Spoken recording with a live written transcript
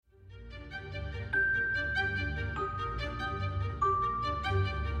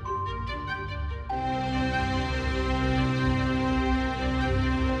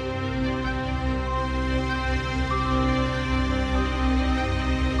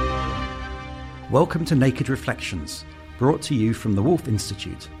Welcome to Naked Reflections, brought to you from the Wolf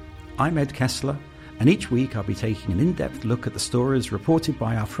Institute. I'm Ed Kessler, and each week I'll be taking an in-depth look at the stories reported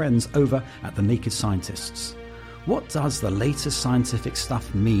by our friends over at The Naked Scientists. What does the latest scientific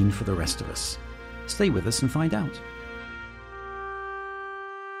stuff mean for the rest of us? Stay with us and find out.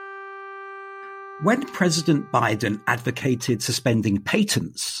 When President Biden advocated suspending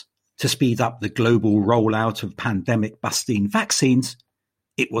patents to speed up the global rollout of pandemic-busting vaccines,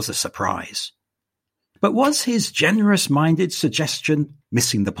 it was a surprise. But was his generous-minded suggestion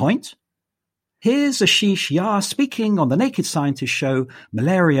missing the point? Here's Ashish Yar speaking on the Naked Scientist show,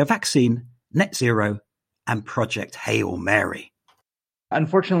 Malaria Vaccine, Net Zero, and Project Hail Mary.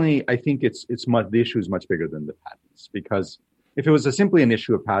 Unfortunately, I think the issue is much bigger than the patents, because if it was simply an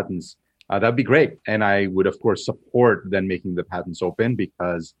issue of patents, that'd be great. And I would, of course, support then making the patents open,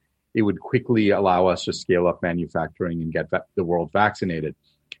 because it would quickly allow us to scale up manufacturing and get the world vaccinated.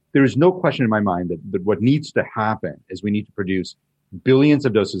 There is no question in my mind that what needs to happen is we need to produce billions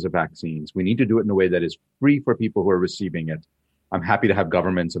of doses of vaccines. We need to do it in a way that is free for people who are receiving it. I'm happy to have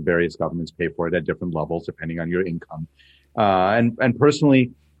various governments pay for it at different levels, depending on your income. And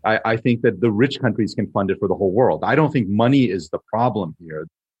personally, I think that the rich countries can fund it for the whole world. I don't think money is the problem here.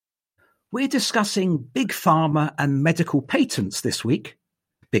 We're discussing big pharma and medical patents this week.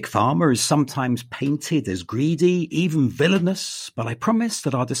 Big pharma is sometimes painted as greedy, even villainous, but I promise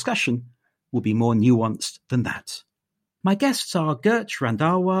that our discussion will be more nuanced than that. My guests are Gert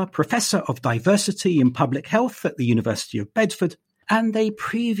Randhawa, Professor of Diversity in Public Health at the University of Bedford, and a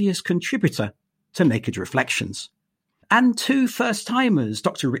previous contributor to Naked Reflections. And two first-timers,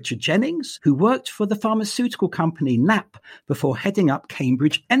 Dr. Richard Jennings, who worked for the pharmaceutical company Knapp before heading up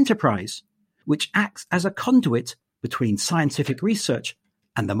Cambridge Enterprise, which acts as a conduit between scientific research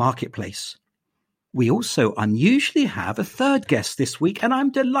and the marketplace. We also unusually have a third guest this week, and I'm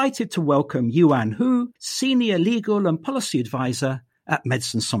delighted to welcome Yuan Hu, Senior Legal and Policy Advisor at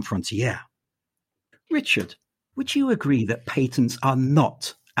Médecins Sans Frontières. Richard, would you agree that patents are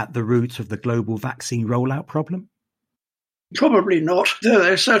not at the root of the global vaccine rollout problem? Probably not, though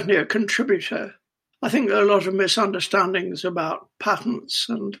they're certainly a contributor. I think there are a lot of misunderstandings about patents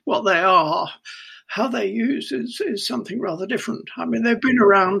and what they are. How they're used is something rather different. I mean, they've been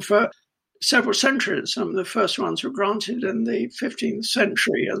around for several centuries. The first ones were granted in the 15th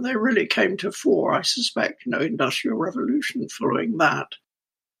century, and they really came to fore, I suspect, Industrial Revolution following that.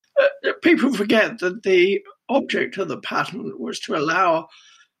 People forget that the object of the patent was to allow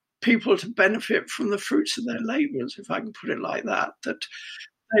people to benefit from the fruits of their labours, if I can put it like that, that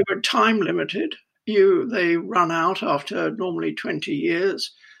they were time limited. They run out after normally 20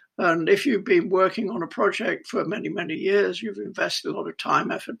 years. And if you've been working on a project for many, many years, you've invested a lot of time,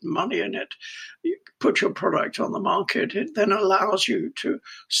 effort, and money in it, you put your product on the market, it then allows you to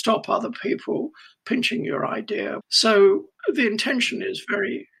stop other people pinching your idea. So the intention is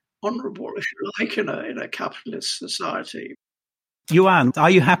very honourable, if you like, in a capitalist society. Yuan,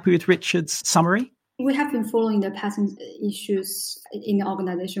 are you happy with Richard's summary? We have been following the patent issues in the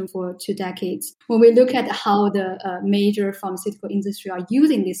organization for 2 decades. When we look at how the major pharmaceutical industry are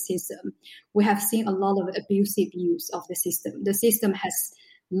using this system, we have seen a lot of abusive use of the system. The system has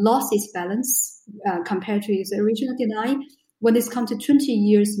lost its balance compared to its original design. When it comes to 20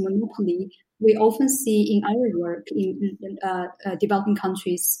 years monopoly, we often see in our work in developing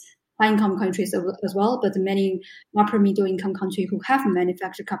countries, high-income countries as well, but many upper middle-income countries who have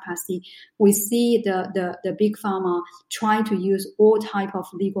manufacturing capacity, we see the big pharma try to use all type of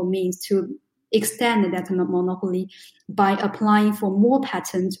legal means to extend that monopoly by applying for more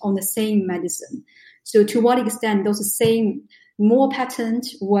patents on the same medicine. So to what extent those same more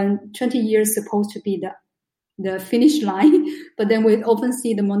patents when 20 years supposed to be the finish line, but then we often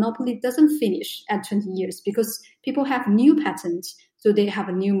see the monopoly doesn't finish at 20 years because people have new patents, so they have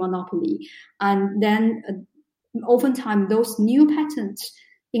a new monopoly. And then oftentimes those new patents,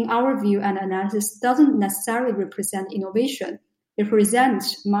 in our view and analysis, doesn't necessarily represent innovation. It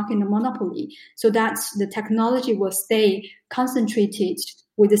represents market monopoly, so that the technology will stay concentrated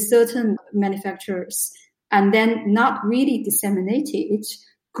with certain manufacturers and then not really disseminated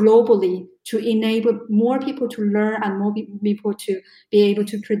globally to enable more people to learn and more people to be able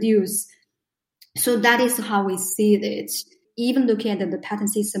to produce. So that is how we see it. Even looking at the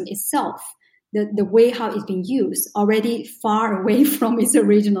patent system itself, the way how it's been used already far away from its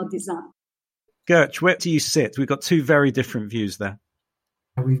original design. Gert, where do you sit? We've got two very different views there.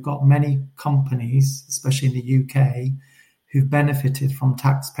 We've got many companies, especially in the UK, who've benefited from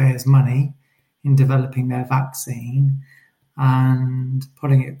taxpayers' money in developing their vaccine. And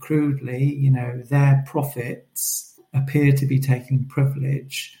putting it crudely, their profits appear to be taking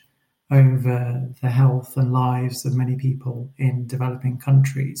privilege over the health and lives of many people in developing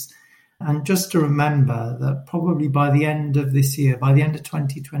countries. And just to remember that probably by the end of this year, by the end of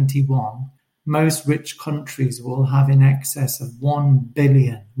 2021, most rich countries will have in excess of 1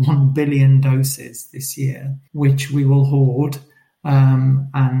 billion doses this year, which we will hoard.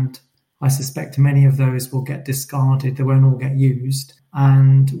 And I suspect many of those will get discarded. They won't all get used.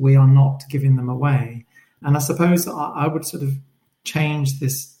 And we are not giving them away. And I suppose I would sort of change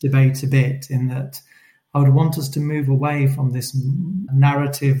this debate a bit in that I would want us to move away from this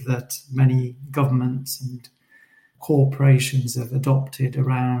narrative that many governments and corporations have adopted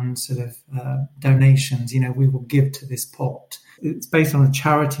around sort of donations. We will give to this pot. It's based on a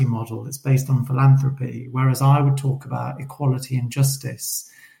charity model. It's based on philanthropy, whereas I would talk about equality and justice.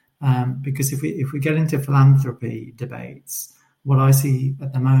 Because if we get into philanthropy debates, what I see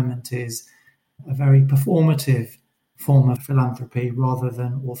at the moment is a very performative form of philanthropy rather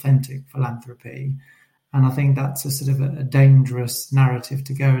than authentic philanthropy. And I think that's a sort of a dangerous narrative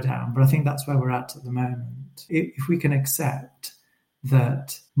to go down. But I think that's where we're at the moment. If we can accept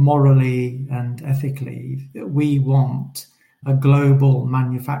that morally and ethically that we want a global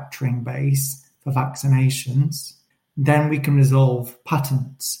manufacturing base for vaccinations, then we can resolve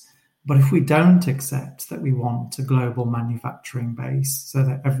patents. But if we don't accept that we want a global manufacturing base so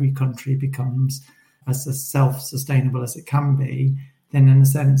that every country becomes as self-sustainable as it can be, then in a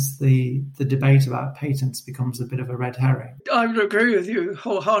sense, the debate about patents becomes a bit of a red herring. I would agree with you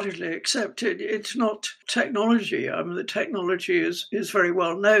wholeheartedly, except it's not technology. I mean, the technology is very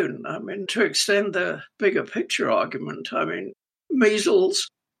well known. I mean, to extend the bigger picture argument, I mean, measles,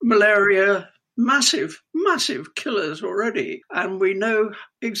 malaria, massive killers already. And we know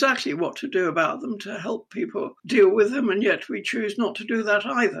exactly what to do about them to help people deal with them. And yet we choose not to do that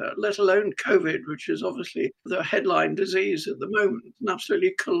either, let alone COVID, which is obviously the headline disease at the moment, an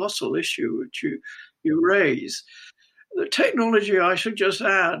absolutely colossal issue which you raise. The technology, I should just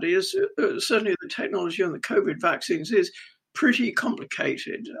add, is certainly the technology on the COVID vaccines is pretty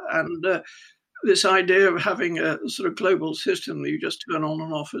complicated. And this idea of having a sort of global system that you just turn on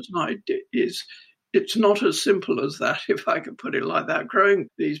and off at night it's not as simple as that, if I could put it like that. Growing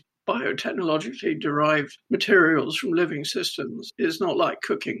these biotechnologically derived materials from living systems is not like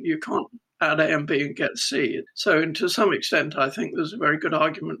cooking. You can't add A and B and get C. So, and to some extent, I think there's a very good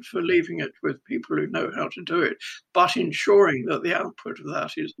argument for leaving it with people who know how to do it, but ensuring that the output of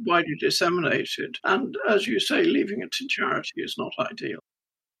that is widely disseminated. And as you say, leaving it to charity is not ideal.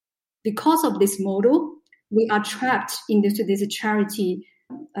 Because of this model, we are trapped into this charity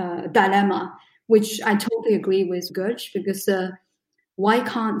dilemma, which I totally agree with Gurj, because why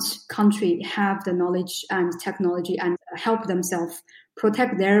can't country have the knowledge and technology and help themselves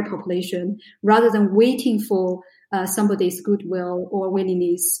protect their population rather than waiting for somebody's goodwill or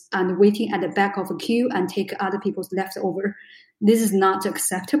willingness and waiting at the back of a queue and take other people's leftover? This is not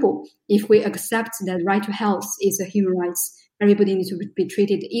acceptable. If we accept that right to health is a human right, everybody needs to be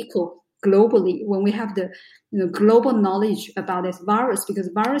treated equal globally. When we have the global knowledge about this virus, because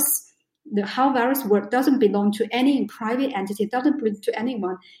how virus work doesn't belong to any private entity, doesn't belong to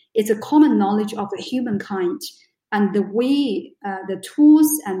anyone. It's a common knowledge of the humankind, and the way, the tools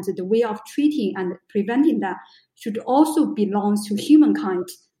and the way of treating and preventing that should also belong to humankind,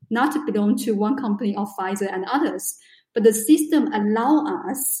 not belong to one company or Pfizer and others. But the system allows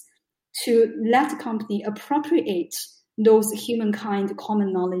us to let the company appropriate those humankind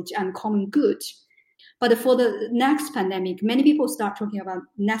common knowledge and common good. But for the next pandemic, many people start talking about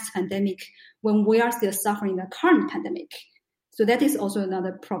next pandemic when we are still suffering the current pandemic. So that is also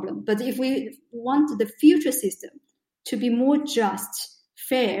another problem. But if we want the future system to be more just,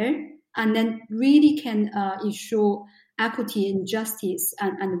 fair, and then really can ensure equity and justice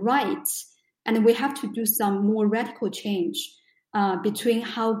and rights, and we have to do some more radical change between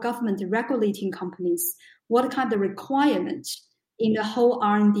how government regulating companies, what kind of requirement in the whole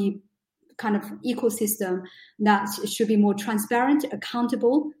R&D kind of ecosystem that should be more transparent,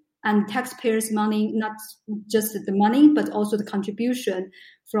 accountable, and taxpayers' money, not just the money, but also the contribution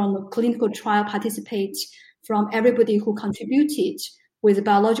from clinical trial participants, from everybody who contributed with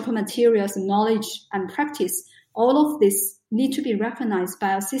biological materials, knowledge, and practice. All of this need to be recognized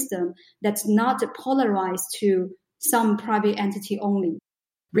by a system that's not polarized to some private entity only.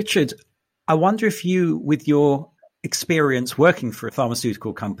 Richard, I wonder if you, with your experience working for a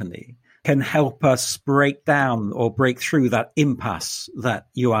pharmaceutical company, can help us break down or break through that impasse that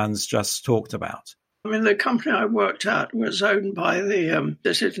Yuan's just talked about. I mean, the company I worked at was owned by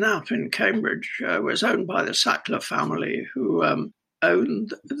this is NAP in Cambridge, was owned by the Sackler family, who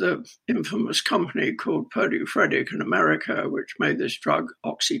owned the infamous company called Purdue Fredrick in America, which made this drug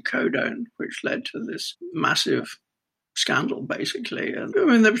oxycodone, which led to this massive scandal, basically. And I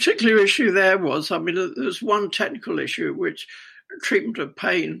mean, the particular issue there was, there's one technical issue, which treatment of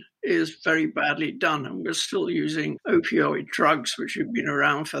pain is very badly done, and we're still using opioid drugs, which have been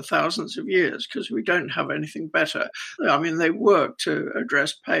around for thousands of years, because we don't have anything better. I mean, they work to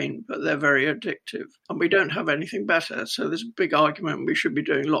address pain, but they're very addictive, and we don't have anything better. So there's a big argument we should be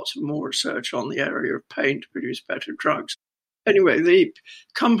doing lots of more research on the area of pain to produce better drugs. Anyway, the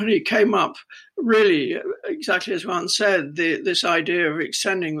company came up really, exactly as Juan said, this idea of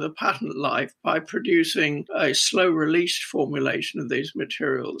extending the patent life by producing a slow-release formulation of these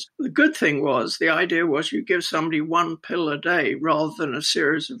materials. The good thing was, the idea was you give somebody one pill a day rather than a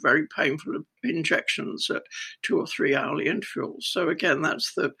series of very painful injections at 2 or 3 hourly intervals. So again,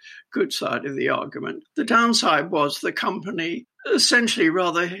 that's the good side of the argument. The downside was the company essentially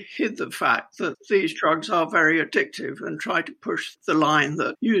rather hid the fact that these drugs are very addictive and tried to push the line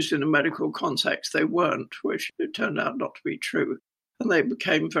that used in a medical context they weren't, which it turned out not to be true. And they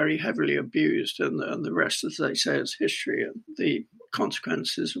became very heavily abused, and the rest, as they say, is history. And the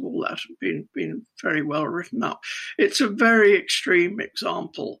consequences of all that have been very well written up. It's a very extreme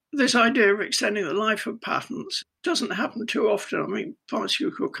example. This idea of extending the life of patents doesn't happen too often. I mean,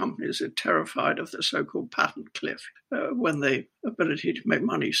 pharmaceutical companies are terrified of the so-called patent cliff, when the ability to make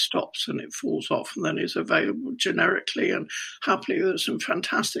money stops and it falls off and then is available generically. And happily, there's some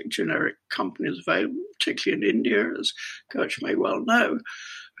fantastic generic companies available, particularly in India, as Gertsch may well know,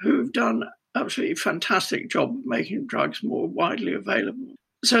 who've done absolutely fantastic job of making drugs more widely available.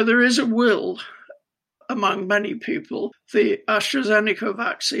 So there is a will among many people. The AstraZeneca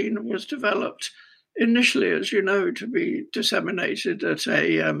vaccine was developed initially, as you know, to be disseminated at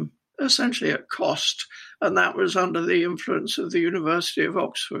essentially at cost, and that was under the influence of the University of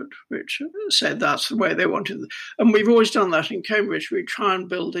Oxford, which said that's the way they wanted. And we've always done that in Cambridge. We try and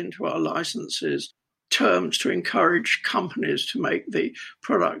build into our licenses terms to encourage companies to make the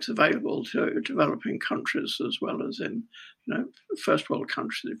products available to developing countries as well as in first world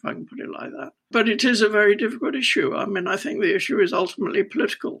countries, if I can put it like that. But it is a very difficult issue. I mean, I think the issue is ultimately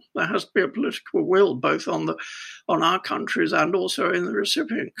political. There has to be a political will, both on our countries and also in the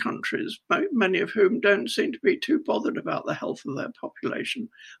recipient countries, many of whom don't seem to be too bothered about the health of their population.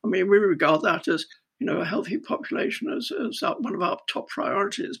 I mean, we regard that as a healthy population as one of our top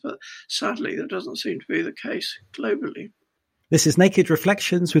priorities, but sadly, that doesn't seem to be the case globally. This is Naked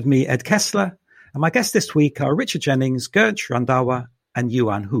Reflections with me, Ed Kessler, and my guests this week are Richard Jennings, Gertsch Randhawa, and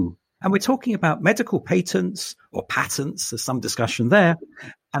Yuan Hu. And we're talking about medical patents, or patents, there's some discussion there,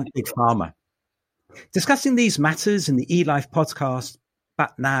 and Big Pharma. Discussing these matters in the eLife podcast,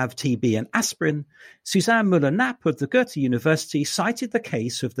 BATNAV, TB, and aspirin, Suzanne Müller-Knapp of the Goethe University cited the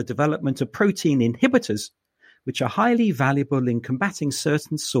case of the development of protein inhibitors, which are highly valuable in combating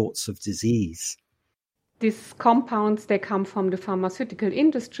certain sorts of disease. These compounds, they come from the pharmaceutical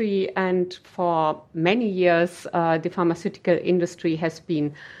industry, and for many years, the pharmaceutical industry has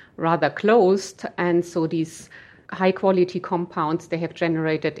been rather closed, and so these high-quality compounds they have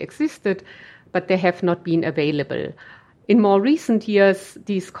generated existed, but they have not been available. In more recent years,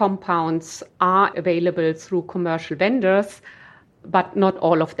 these compounds are available through commercial vendors, but not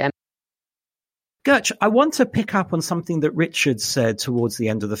all of them. Gertsch, I want to pick up on something that Richard said towards the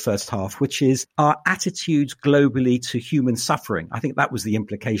end of the first half, which is our attitude globally to human suffering. I think that was the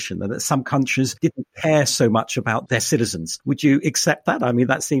implication, that some countries didn't care so much about their citizens. Would you accept that? I mean,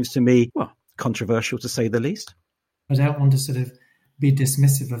 that seems to me, controversial to say the least. I don't want to sort of be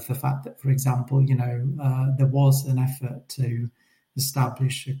dismissive of the fact that, for example, there was an effort to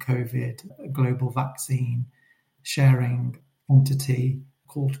establish a COVID global vaccine sharing entity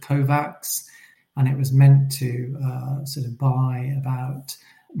called COVAX. And it was meant to sort of buy about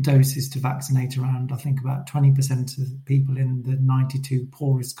doses to vaccinate around, I think, about 20% of people in the 92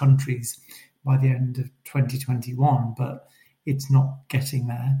 poorest countries by the end of 2021. But it's not getting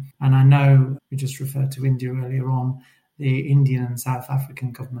there. And I know we just referred to India earlier on. The Indian and South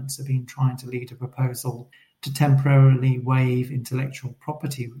African governments have been trying to lead a proposal to temporarily waive intellectual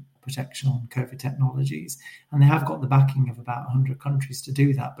property protection on COVID technologies. And they have got the backing of about 100 countries to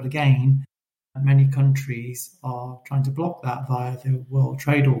do that. But again, many countries are trying to block that via the World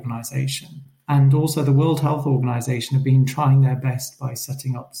Trade Organization. And also the World Health Organization have been trying their best by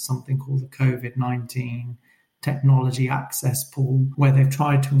setting up something called the COVID-19 Technology Access Pool, where they've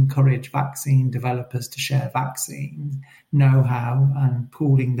tried to encourage vaccine developers to share vaccine know-how and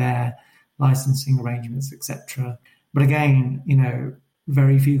pooling their licensing arrangements, etc. But again,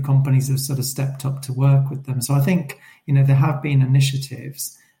 very few companies have sort of stepped up to work with them. So I think There have been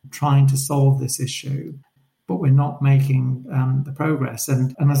initiatives trying to solve this issue, but we're not making the progress.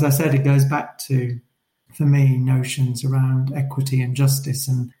 And as I said, it goes back to, for me, notions around equity and justice.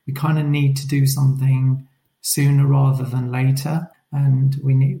 And we kind of need to do something sooner rather than later. And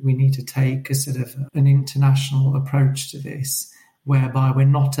we need to take a sort of an international approach to this, whereby we're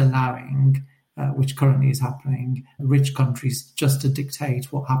not allowing, which currently is happening, rich countries just to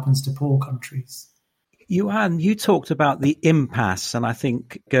dictate what happens to poor countries. Yuan, you talked about the impasse, and I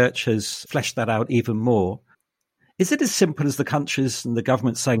think Gertsch has fleshed that out even more. Is it as simple as the countries and the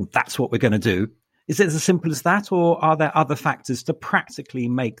government saying that's what we're going to do? Is it as simple as that, or are there other factors to practically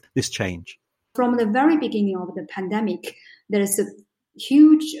make this change? From the very beginning of the pandemic, there is a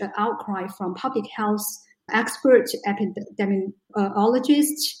huge outcry from public health experts,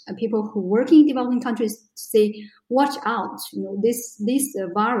 epidemiologists, and people who work in developing countries to say, watch out, this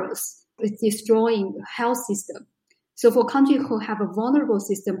virus is destroying health system. So for countries who have a vulnerable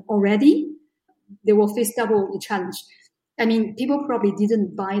system already, they will face double the challenge. I mean, people probably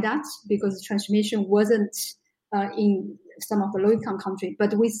didn't buy that because the transmission wasn't in some of the low-income countries.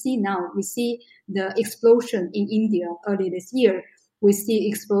 But we see the explosion in India early this year. We see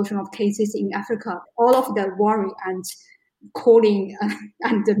explosion of cases in Africa. All of the worry and calling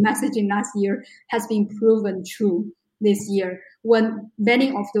and the messaging last year has been proven true this year. When many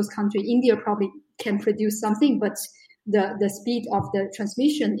of those countries, India probably can produce something, but the speed of the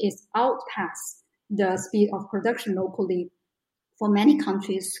transmission is out past the speed of production locally. For many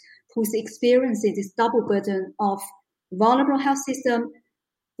countries whose experiences this double burden of vulnerable health system,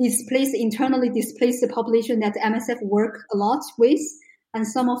 internally displaced the population that MSF work a lot with, and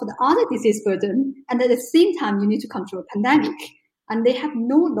some of the other disease burden. And at the same time, you need to control a pandemic. And they have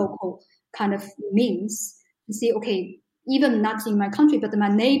no local kind of means to say, okay, even not in my country, but my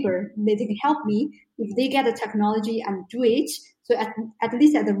neighbor, they can help me if they get the technology and do it. So at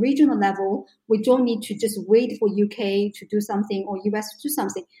least at the regional level, we don't need to just wait for UK to do something or US to do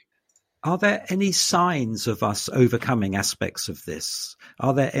something. Are there any signs of us overcoming aspects of this?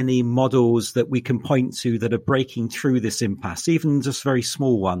 Are there any models that we can point to that are breaking through this impasse, even just very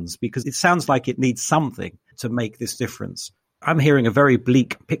small ones? Because it sounds like it needs something to make this difference. I'm hearing a very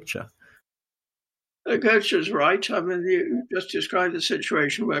bleak picture. Gertsch is right. I mean, you just described the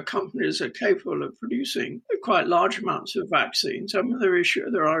situation where companies are capable of producing quite large amounts of vaccines. I mean,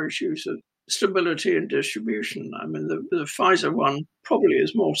 there are issues of stability and distribution. I mean, the Pfizer one probably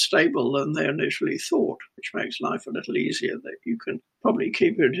is more stable than they initially thought, which makes life a little easier, that you can probably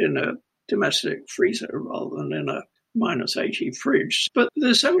keep it in a domestic freezer rather than in a -80 fridge. But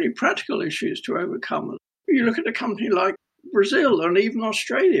there's so many practical issues to overcome. You look at a company like Brazil and even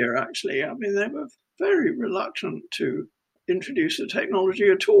Australia, actually. I mean, they were very reluctant to introduce the technology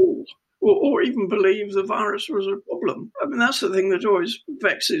at all, or even believe the virus was a problem. I mean, that's the thing that always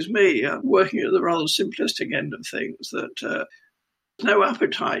vexes me, working at the rather simplistic end of things, that there's no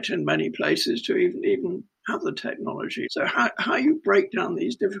appetite in many places to even have the technology. So how you break down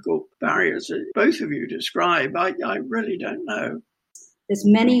these difficult barriers that both of you describe, I really don't know. There's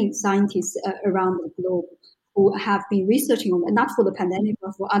many scientists around the globe who have been researching on that, not for the pandemic,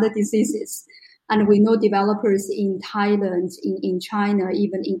 but for other diseases. And we know developers in Thailand, in China,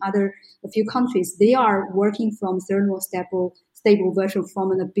 even in a few countries, they are working from thermostable version from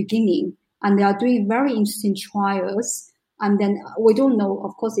the beginning. And they are doing very interesting trials. And then we don't know,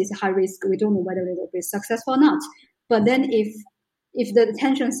 of course, it's high risk. We don't know whether it will be successful or not. But then if the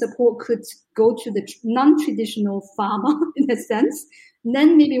attention and support could go to the non-traditional pharma in a sense,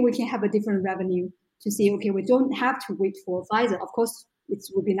 then maybe we can have a different revenue to say, okay, we don't have to wait for Pfizer. Of course, it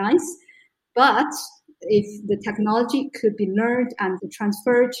would be nice. But if the technology could be learned and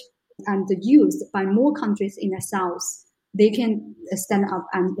transferred and used by more countries in the South, they can stand up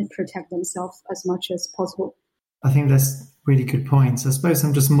and protect themselves as much as possible. I think that's really good points. I suppose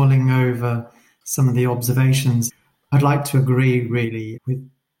I'm just mulling over some of the observations. I'd like to agree really with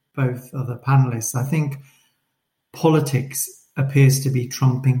both other panelists. I think politics appears to be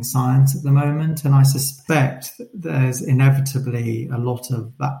trumping science at the moment, and I suspect there's inevitably a lot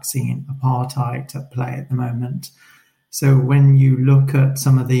of vaccine apartheid at play at the moment. So when you look at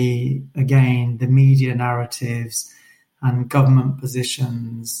some of the media narratives and government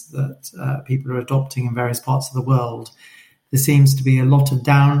positions that people are adopting in various parts of the world, there seems to be a lot of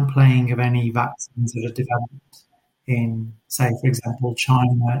downplaying of any vaccines that are developed in, say, for example,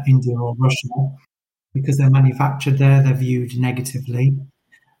 China, India or Russia. Because they're manufactured there, they're viewed negatively.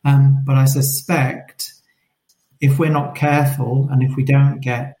 But I suspect if we're not careful and if we don't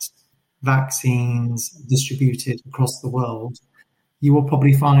get vaccines distributed across the world, you will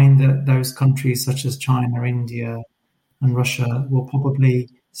probably find that those countries such as China, India, and Russia will probably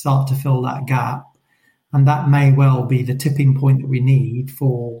start to fill that gap. And that may well be the tipping point that we need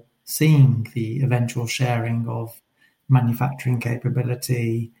for seeing the eventual sharing of manufacturing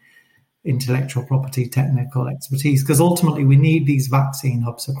capability, intellectual property, technical expertise, because ultimately we need these vaccine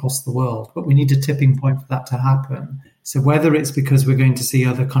hubs across the world, but we need a tipping point for that to happen. So whether it's because we're going to see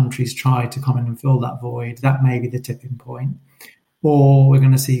other countries try to come in and fill that void, that may be the tipping point, or we're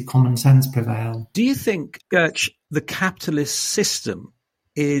going to see common sense prevail. Do you think, Gertsch, the capitalist system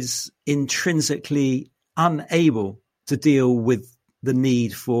is intrinsically unable to deal with the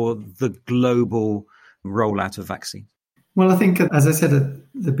need for the global rollout of vaccines? Well, I think, as I said at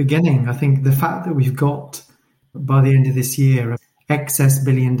the beginning, I think the fact that we've got, by the end of this year, excess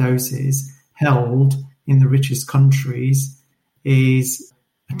billion doses held in the richest countries is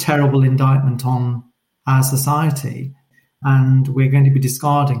a terrible indictment on our society. And we're going to be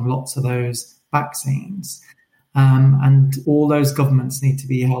discarding lots of those vaccines. And all those governments need to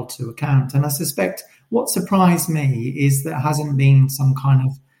be held to account. And I suspect what surprised me is there hasn't been some kind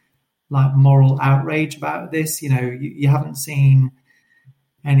of like moral outrage about this. You know, you haven't seen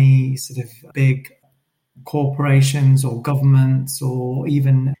any sort of big corporations or governments or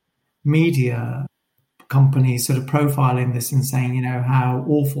even media companies sort of profiling this and saying, you know, how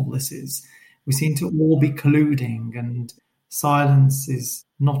awful this is. We seem to all be colluding, and silence is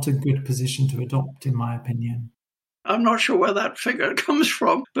not a good position to adopt, in my opinion. I'm not sure where that figure comes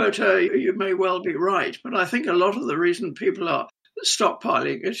from, but you may well be right. But I think a lot of the reason people are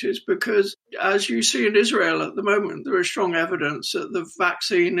stockpiling it is because, as you see in Israel at the moment, there is strong evidence that the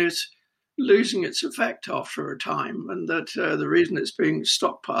vaccine is losing its effect after a time, and that the reason it's being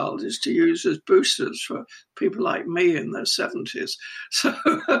stockpiled is to use as boosters for people like me in their 70s. So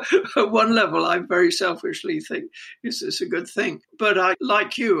at one level, I very selfishly think, is this a good thing? But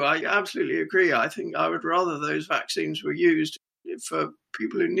like you, I absolutely agree. I think I would rather those vaccines were used for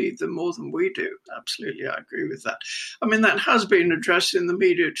people who need them more than we do. Absolutely, I agree with that. I mean, that has been addressed in the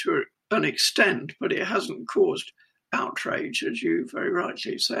media to an extent, but it hasn't caused outrage, as you very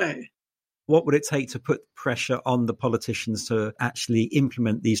rightly say. What would it take to put pressure on the politicians to actually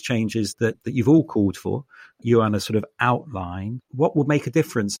implement these changes that you've all called for? Yuan has sort of outlined. What would make a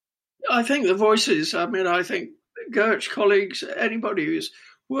difference? I think the voices, I think Gertsch colleagues, anybody who's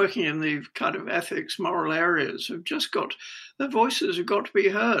working in the kind of ethics, moral areas, have just got, their voices have got to be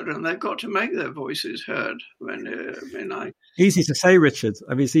heard, and they've got to make their voices heard. Easy to say, Richard.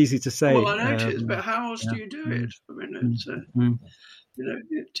 I mean, it's easy to say. Well, I know it is, but how else do you do it? I mean, it's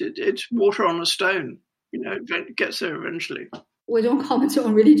it's water on a stone. You know, it gets there eventually. We don't comment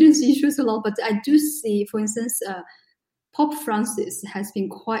on religious issues a lot, but I do see, for instance, Pope Francis has been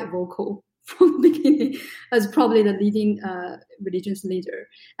quite vocal from the beginning as probably the leading religious leader.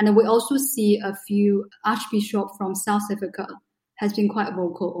 And we also see a few archbishops from South Africa has been quite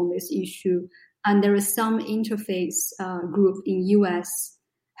vocal on this issue. And there is some interfaith group in US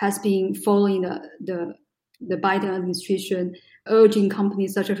has been following the Biden administration, urging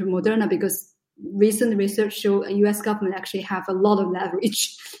companies such as Moderna, because recent research show US government actually have a lot of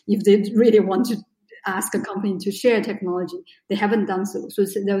leverage if they really want to ask a company to share technology. They haven't done so. So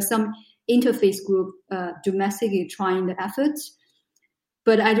there was some interface group domestically trying the efforts.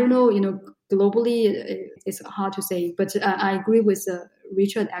 But I don't know, globally it's hard to say. But I agree with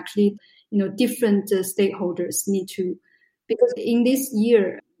Richard, actually, different stakeholders need to, because in this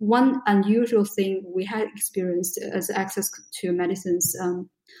year, one unusual thing we had experienced as Access to Medicines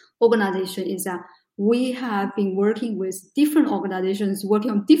organization is that we have been working with different organizations working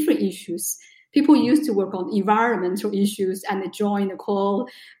on different issues. People used to work on environmental issues and they joined the call,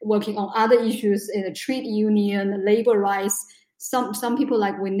 working on other issues in the trade union, labor rights. Some people,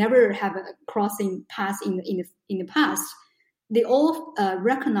 like, we never have a crossing path in the past. They all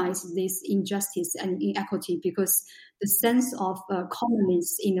recognize this injustice and inequity because the sense of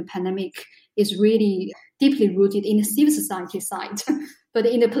commonness in the pandemic is really deeply rooted in the civil society side. But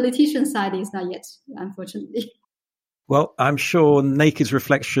in the politician side, it's not yet, unfortunately. Well, I'm sure Naked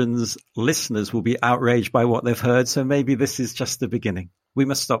Reflections listeners will be outraged by what they've heard, so maybe this is just the beginning. We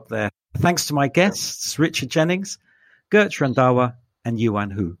must stop there. Thanks to my guests, Richard Jennings, Gertsch Randhawa, and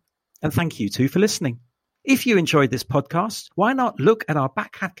Yuan Hu. And thank you too for listening. If you enjoyed this podcast, why not look at our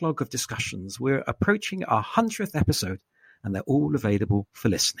back catalogue of discussions? We're approaching our 100th episode, and they're all available for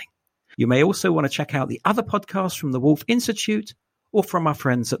listening. You may also want to check out the other podcasts from the Wolf Institute or from our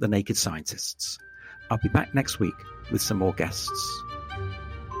friends at the Naked Scientists. I'll be back next week with some more guests.